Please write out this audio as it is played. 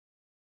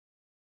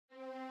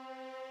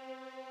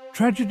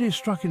Tragedy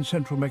struck in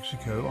central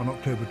Mexico on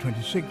October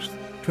 26,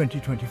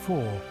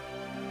 2024,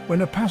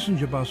 when a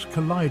passenger bus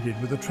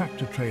collided with a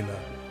tractor-trailer,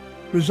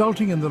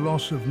 resulting in the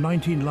loss of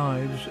 19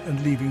 lives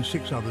and leaving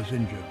 6 others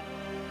injured.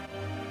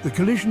 The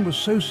collision was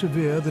so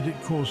severe that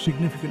it caused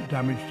significant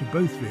damage to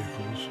both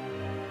vehicles.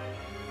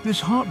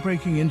 This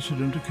heartbreaking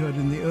incident occurred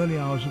in the early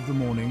hours of the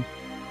morning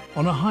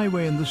on a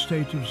highway in the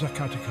state of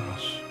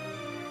Zacatecas,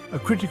 a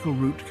critical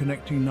route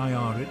connecting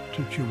Nayarit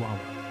to Chihuahua.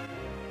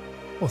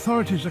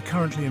 Authorities are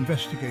currently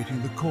investigating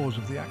the cause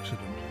of the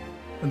accident,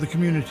 and the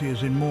community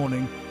is in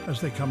mourning as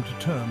they come to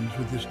terms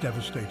with this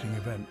devastating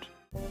event.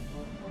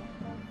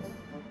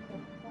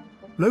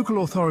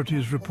 Local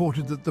authorities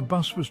reported that the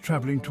bus was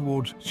traveling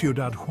towards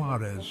Ciudad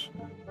Juarez,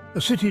 a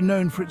city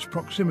known for its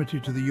proximity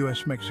to the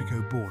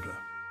US-Mexico border.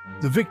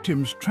 The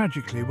victims,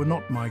 tragically, were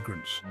not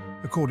migrants,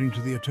 according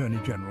to the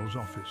Attorney General's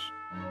office.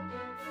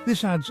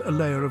 This adds a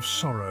layer of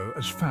sorrow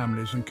as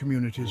families and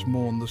communities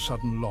mourn the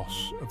sudden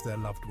loss of their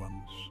loved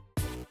ones.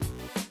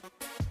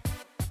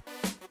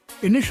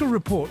 Initial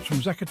reports from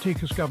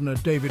Zacatecas Governor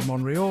David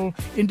Monreal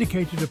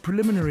indicated a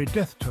preliminary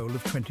death toll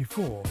of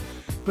 24,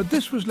 but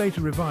this was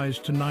later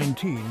revised to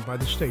 19 by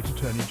the State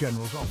Attorney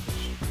General's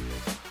office.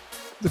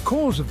 The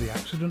cause of the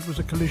accident was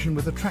a collision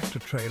with a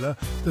tractor-trailer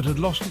that had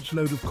lost its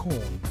load of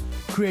corn,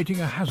 creating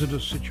a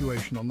hazardous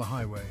situation on the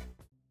highway.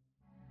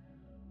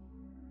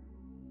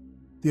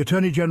 The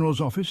Attorney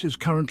General's office is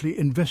currently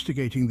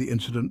investigating the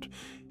incident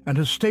and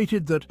has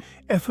stated that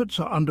efforts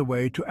are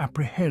underway to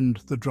apprehend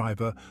the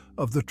driver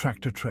of the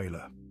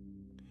tractor-trailer.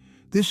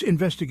 This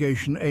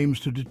investigation aims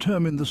to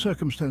determine the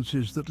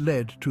circumstances that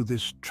led to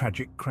this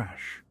tragic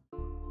crash.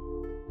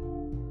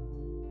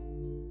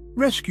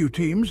 Rescue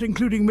teams,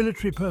 including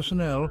military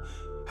personnel,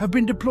 have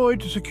been deployed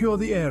to secure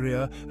the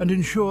area and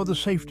ensure the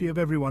safety of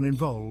everyone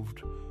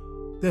involved.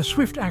 Their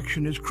swift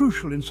action is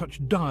crucial in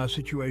such dire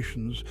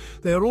situations.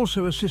 They are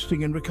also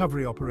assisting in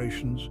recovery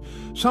operations.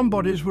 Some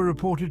bodies were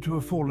reported to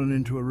have fallen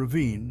into a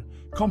ravine,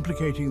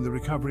 complicating the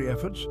recovery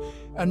efforts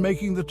and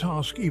making the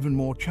task even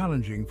more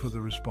challenging for the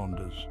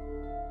responders.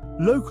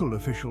 Local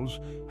officials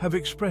have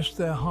expressed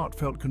their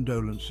heartfelt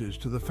condolences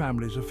to the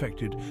families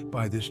affected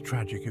by this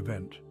tragic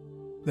event.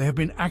 They have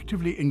been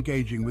actively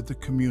engaging with the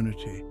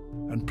community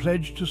and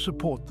pledged to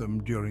support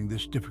them during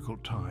this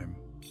difficult time.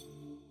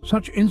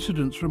 Such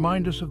incidents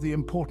remind us of the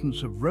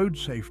importance of road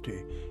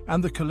safety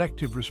and the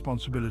collective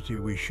responsibility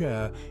we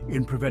share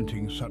in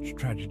preventing such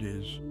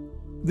tragedies.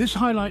 This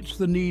highlights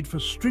the need for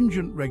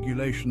stringent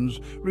regulations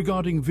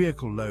regarding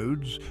vehicle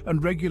loads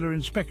and regular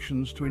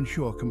inspections to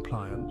ensure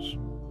compliance.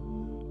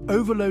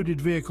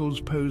 Overloaded vehicles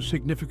pose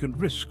significant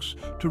risks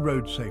to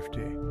road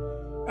safety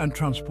and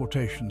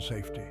transportation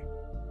safety.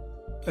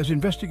 As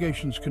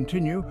investigations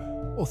continue,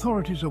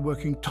 authorities are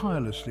working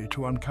tirelessly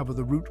to uncover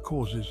the root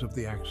causes of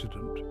the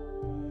accident.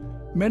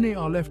 Many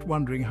are left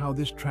wondering how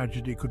this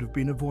tragedy could have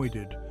been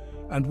avoided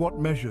and what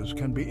measures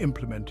can be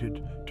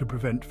implemented to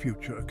prevent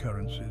future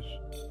occurrences.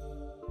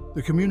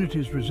 The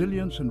community's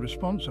resilience and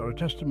response are a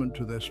testament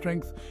to their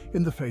strength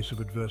in the face of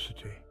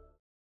adversity.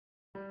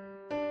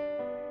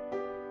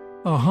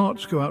 Our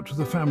hearts go out to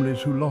the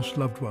families who lost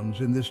loved ones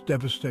in this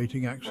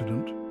devastating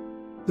accident.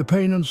 The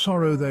pain and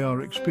sorrow they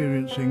are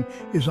experiencing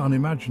is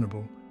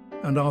unimaginable,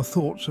 and our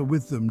thoughts are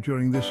with them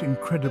during this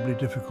incredibly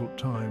difficult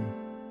time.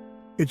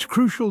 It's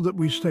crucial that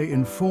we stay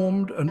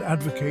informed and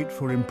advocate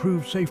for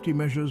improved safety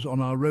measures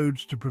on our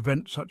roads to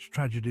prevent such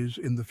tragedies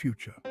in the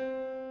future.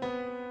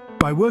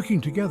 By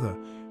working together,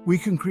 we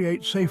can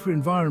create safer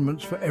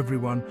environments for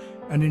everyone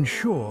and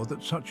ensure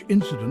that such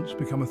incidents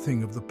become a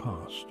thing of the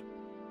past.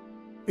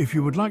 If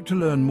you would like to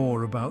learn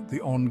more about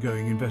the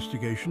ongoing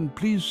investigation,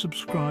 please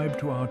subscribe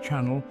to our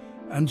channel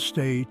and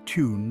stay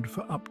tuned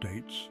for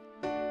updates.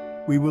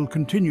 We will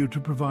continue to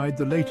provide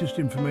the latest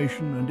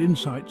information and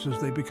insights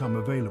as they become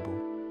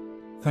available.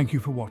 Thank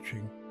you for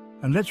watching,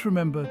 and let's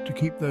remember to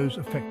keep those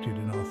affected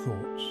in our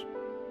thoughts.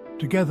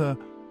 Together,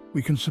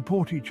 we can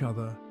support each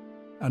other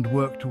and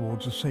work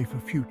towards a safer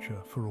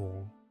future for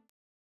all.